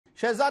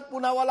Shehzad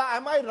Poonawalla,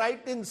 am I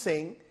right in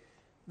saying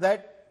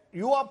that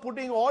you are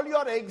putting all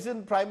your eggs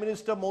in Prime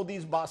Minister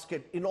Modi's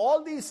basket? In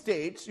all these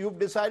states, you've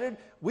decided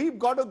we've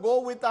got to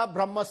go with our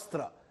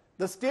Brahmastra.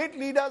 The state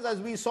leaders, as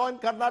we saw in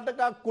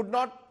Karnataka, could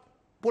not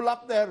pull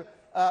up their,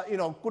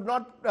 could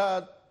not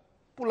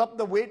pull up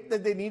the weight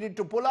that they needed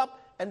to pull up,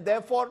 and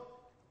therefore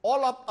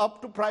all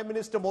up to Prime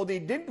Minister Modi.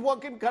 It didn't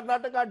work in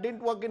Karnataka,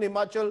 didn't work in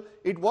Himachal,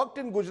 it worked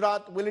in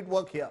Gujarat. Will it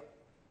work here?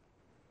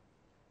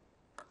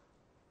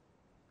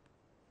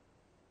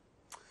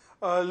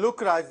 Look,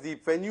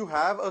 Rajdeep, when you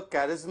have a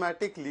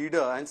charismatic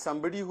leader and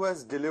somebody who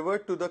has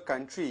delivered to the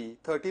country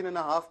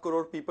 13.5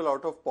 crore people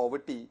out of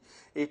poverty,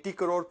 80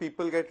 crore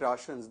people get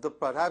rations,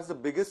 perhaps the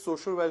biggest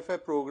social welfare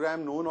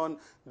program known on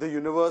the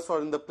universe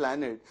or in the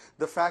planet.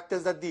 The fact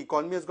is that the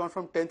economy has gone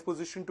from 10th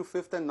position to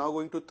 5th and now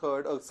going to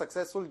 3rd, a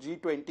successful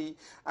G20,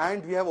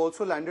 and we have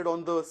also landed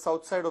on the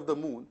south side of the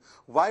moon.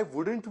 Why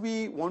wouldn't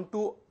we want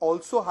to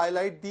also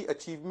highlight the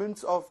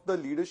achievements of the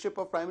leadership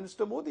of Prime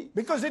Minister Modi?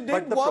 Because it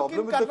didn't work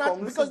in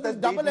Karnataka, because the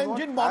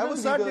double-engine model,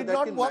 sir, did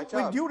not work.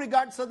 With due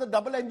regard, sir, the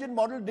double-engine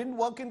model didn't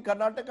work in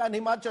Karnataka and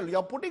Himachal.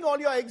 You're putting all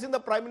your eggs in the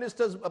Prime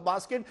Minister's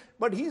basket,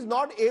 but he's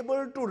not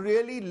able to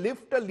really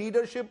lift a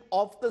leadership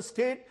of the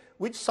state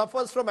which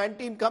suffers from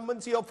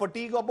anti-incumbency or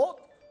fatigue or both.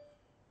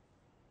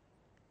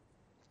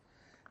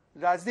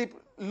 Rajdeep,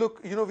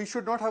 look, we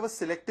should not have a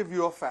selective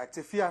view of facts.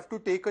 If you have to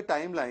take a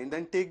timeline,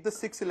 then take the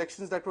 6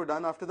 elections that were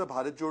done after the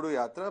Bharat Jodo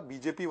Yatra.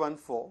 BJP won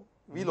 4,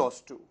 we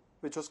lost 2,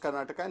 which was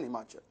Karnataka and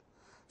Himachal.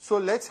 So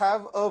let's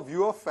have a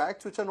view of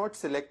facts which are not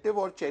selective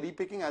or cherry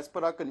picking as per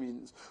our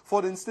convenience.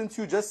 For instance,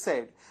 you just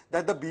said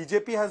that the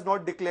BJP has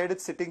not declared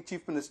its sitting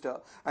chief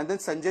minister, and then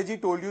Sanjay ji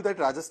told you that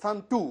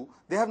Rajasthan too,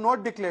 they have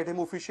not declared him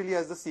officially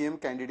as the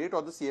CM candidate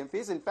or the CM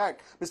face. In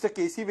fact, Mr.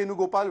 K.C.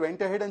 Venugopal went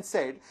ahead and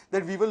said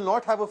that we will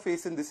not have a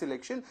face in this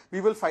election,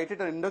 we will fight it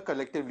under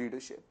collective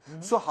leadership.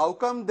 So how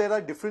come there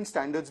are different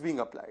standards being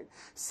applied?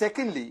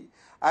 Secondly,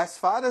 as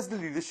far as the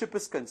leadership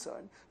is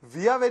concerned,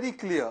 we are very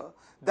clear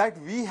that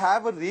we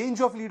have a range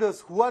of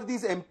leaders. Who are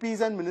these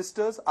MPs and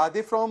ministers? Are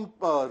they from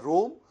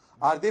Rome?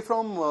 Are they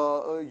from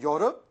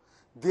Europe?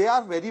 They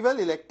are very well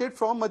elected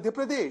from Madhya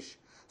Pradesh.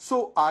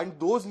 So aren't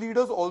those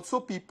leaders also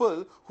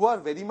people who are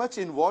very much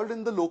involved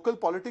in the local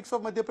politics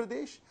of Madhya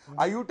Pradesh?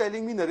 Are you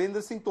telling me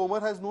Narendra Singh Tomar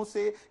has no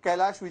say,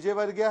 Kailash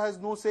Vijayvargiya has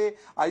no say?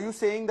 Are you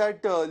saying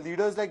that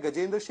leaders like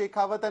Gajendra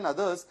Shekhawat and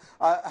others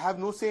have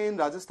no say in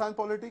Rajasthan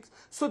politics?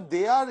 So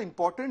they are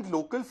important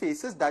local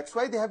faces, that's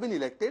why they have been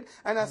elected.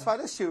 And as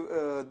far as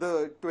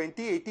the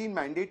 2018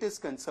 mandate is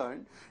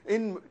concerned,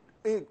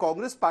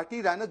 Congress party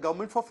ran a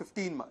government for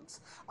 15 months.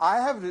 I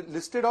have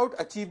listed out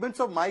achievements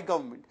of my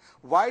government.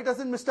 Why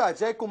doesn't Mr.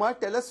 Ajay Kumar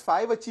tell us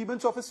 5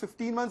 achievements of his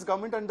 15 months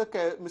government under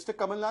Mr.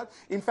 Kamal Nath?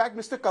 In fact,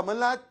 Mr. Kamal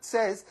Nath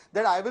says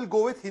that I will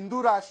go with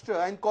Hindu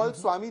Rashtra and call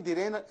Swami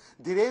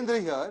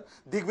Dhirendra here.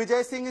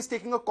 Digvijay Singh is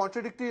taking a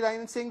contradictory line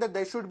and saying that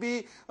there should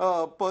be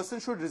a person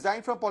should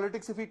resign from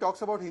politics if he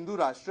talks about Hindu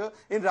Rashtra.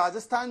 In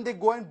Rajasthan, they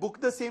go and book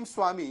the same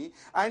Swami,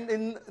 and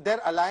in their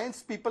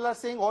alliance, people are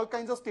saying all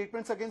kinds of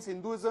statements against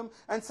Hinduism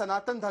and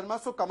Sanatan Dharma.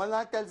 So Kamal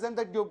Nath tells them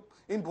that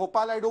in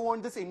Bhopal, I don't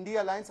want this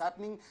India Alliance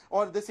happening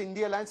or this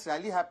India Alliance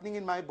rally happening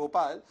in my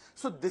Bhopal.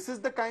 So this is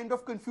the kind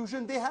of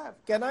confusion they have.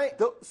 Can I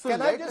just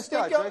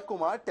Mr. Ajay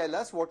Kumar tell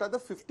us what are the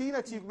 15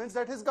 achievements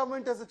that his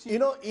government has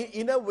achieved?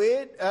 In a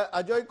way,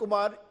 Ajay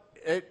Kumar,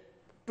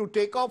 to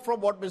take off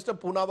from what Mr.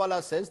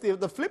 Poonawalla says,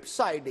 the flip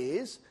side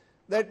is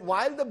that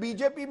while the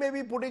BJP may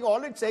be putting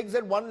all its eggs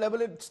at one level,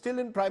 it's still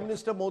in Prime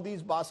Minister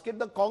Modi's basket.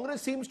 The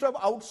Congress seems to have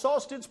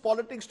outsourced its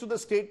politics to the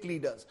state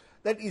leaders.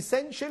 That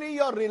essentially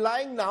you're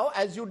relying now,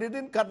 as you did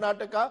in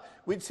Karnataka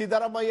with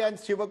Siddaramaiah and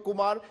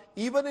Shivakumar,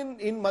 even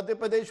in Madhya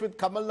Pradesh with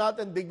Kamal Nath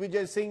and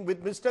Digvijay Singh,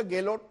 with Mr.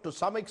 Gehlot, to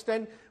some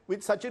extent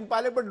with Sachin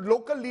Pilot, but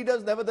local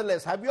leaders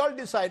nevertheless. Have you all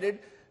decided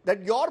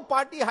that your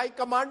party high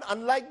command,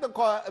 unlike the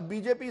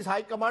BJP's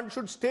high command,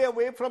 should stay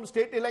away from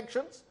state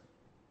elections?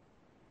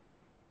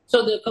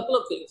 So there are a couple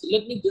of things.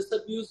 Let me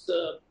disabuse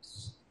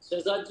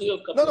Shehzad ji of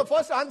a couple. No,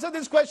 first answer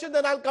this question,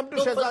 then I'll come to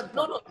Shehzad.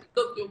 No.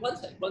 One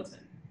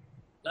second.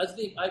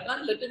 Rajdeep, I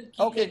can't let him keep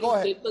okay, go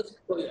ahead. statements.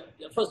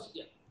 First.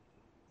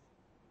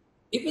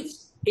 If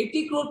it's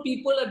 80 crore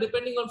people are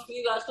depending on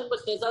free ration, but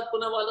Shehzad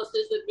Poonawalla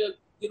says that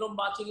we are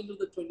marching into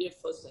the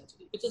 21st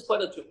century, which is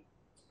quite a joke.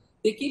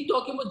 They keep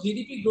talking about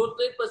GDP growth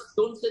rate, but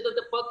don't say that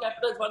the per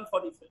capita is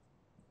 145.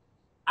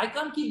 I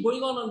can't keep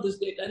going on this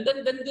data. And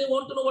then they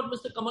want to know what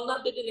Mr. Kamal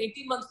Nath did in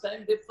 18 months'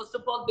 time. First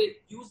of all, they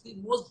used the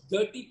most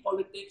dirty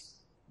politics,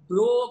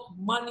 broke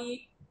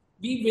money.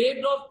 We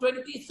waived off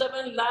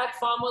 27 lakh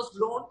farmers'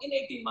 loan in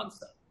 18 months,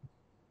 sir.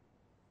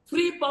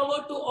 Free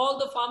power to all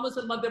the farmers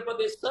in Madhya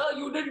Pradesh, sir.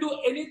 You didn't do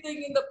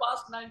anything in the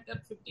past 9,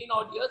 10, 15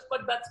 odd years,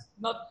 but that's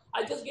not.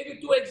 I just gave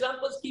you 2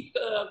 examples. Keep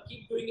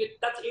doing it.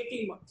 That's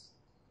 18 months.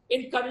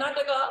 In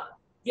Karnataka,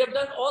 we have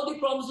done all the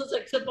promises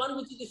except one,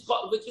 which is the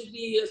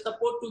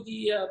support to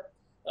the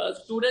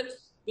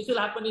students, which will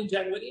happen in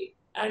January,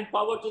 and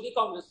power to the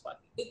Congress party.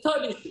 The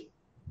third issue,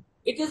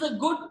 it is a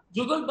good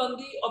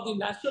jugalbandi of the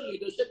national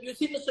leadership. You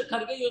see Mr.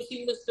 Kharge, you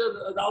see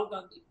Mr. Rahul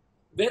Gandhi.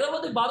 Wherever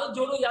the Bharat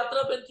Jodo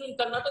Yatra went through in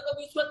Karnataka,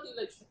 we swept the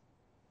election.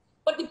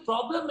 But the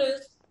problem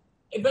is,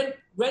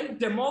 when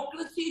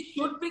democracy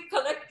should be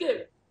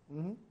collective,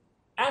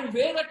 and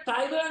where a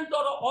tyrant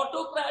or an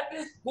autocrat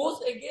goes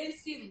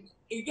against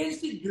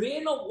the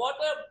grain of what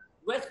a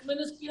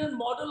Westminster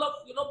model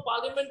of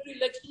parliamentary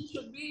election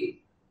should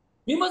be,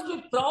 we must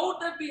be proud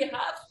that we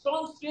have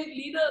strong state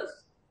leaders.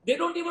 They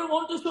don't even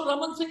want to show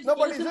Raman Singh's No,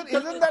 but face in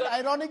isn't that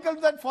ironical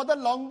that for the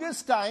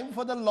longest time,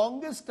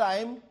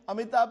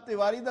 Amitabh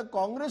Tiwari, the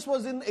Congress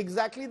was in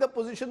exactly the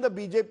position the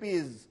BJP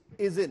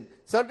is in.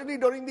 Certainly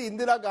during the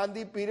Indira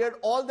Gandhi period,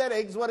 all their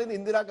eggs were in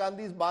Indira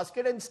Gandhi's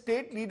basket and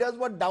state leaders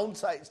were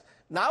downsized.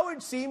 Now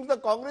it seems the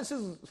Congress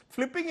is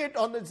flipping it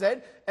on its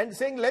head and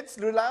saying, let's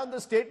rely on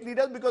the state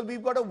leaders because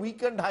we've got a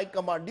weakened high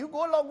command. Do you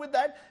go along with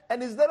that?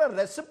 And is there a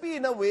recipe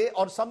in a way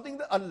or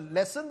something, a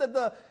lesson that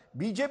the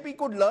BJP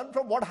could learn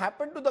from what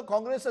happened to the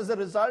Congress as a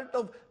result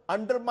of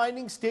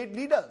undermining state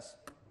leaders?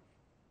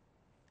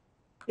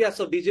 Yeah,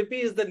 so BJP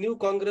is the new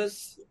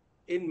Congress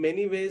in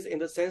many ways, in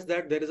the sense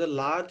that there is a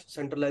large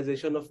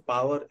centralization of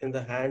power in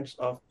the hands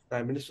of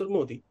Prime Minister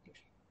Modi.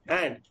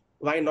 And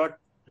why not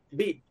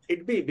be?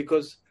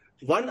 Because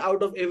 1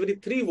 out of every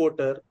 3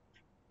 voter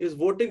is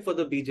voting for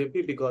the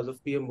BJP because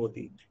of PM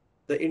Modi.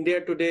 The India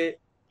Today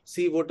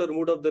See Voter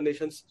Mood of the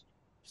Nation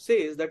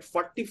says that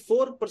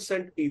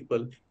 44%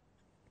 people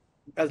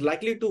as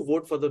likely to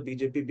vote for the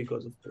BJP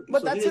because of Modi.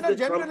 But that's in a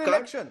general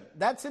election.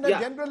 That's in a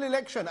general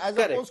election as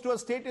opposed to a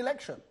state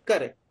election.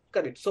 Correct.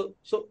 So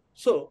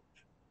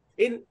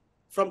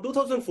from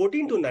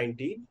 2014 to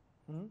 19,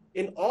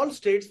 in all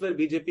states where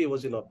BJP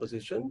was in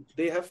opposition,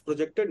 they have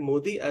projected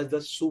Modi as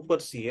the super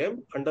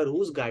CM under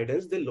whose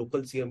guidance the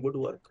local CM would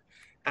work.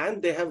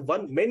 And they have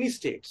won many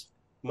states: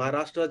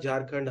 Maharashtra,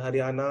 Jharkhand,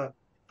 Haryana,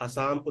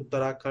 Assam,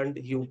 Uttarakhand,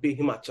 UP,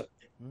 Himachal.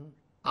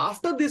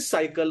 After this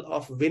cycle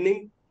of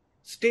winning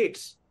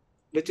states,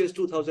 which is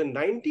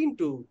 2019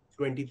 to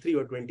 23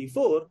 or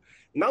 24,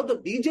 now the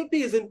BJP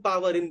is in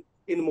power in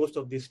most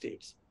of these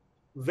states.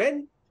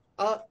 When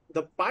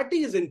the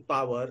party is in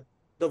power,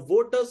 the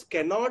voters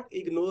cannot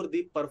ignore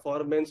the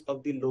performance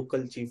of the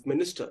local chief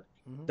minister.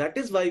 That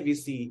is why we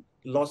see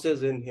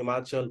losses in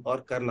Himachal or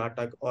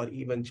Karnataka or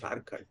even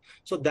Jharkhand.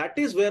 So that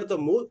is where the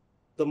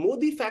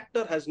Modi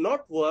factor has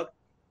not worked,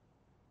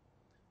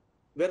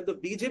 where the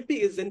BJP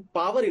is in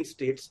power in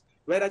states,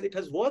 whereas it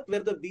has worked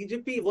where the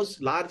BJP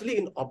was largely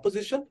in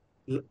opposition,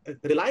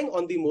 relying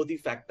on the Modi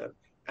factor.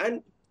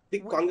 And the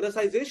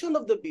Congressization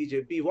of the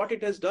BJP, what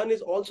it has done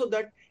is also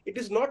that it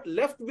is not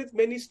left with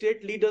many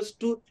state leaders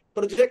to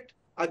project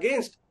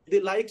against the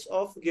likes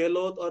of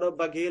Gehlot or a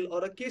Baghel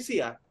or a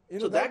KCR.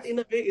 So that in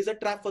a way is a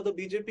trap for the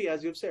BJP,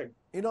 as you've said.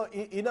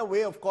 In a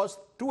way, of course,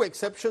 2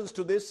 exceptions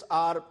to this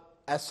are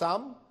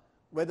Assam,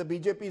 where the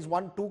BJP has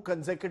won 2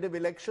 consecutive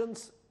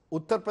elections,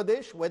 Uttar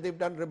Pradesh, where they've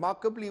done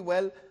remarkably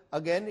well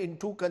again in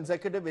 2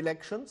 consecutive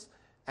elections,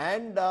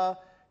 and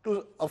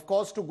of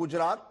course to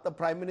Gujarat, the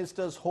Prime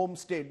Minister's home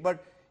state.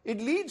 But it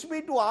leads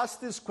me to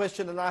ask this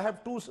question, and I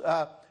have 2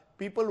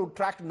 people who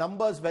track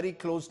numbers very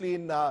closely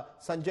in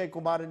Sanjay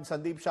Kumar and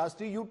Sandeep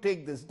Shastri. You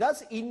take this.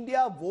 Does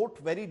India vote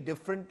very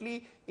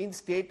differently in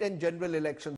state and general elections?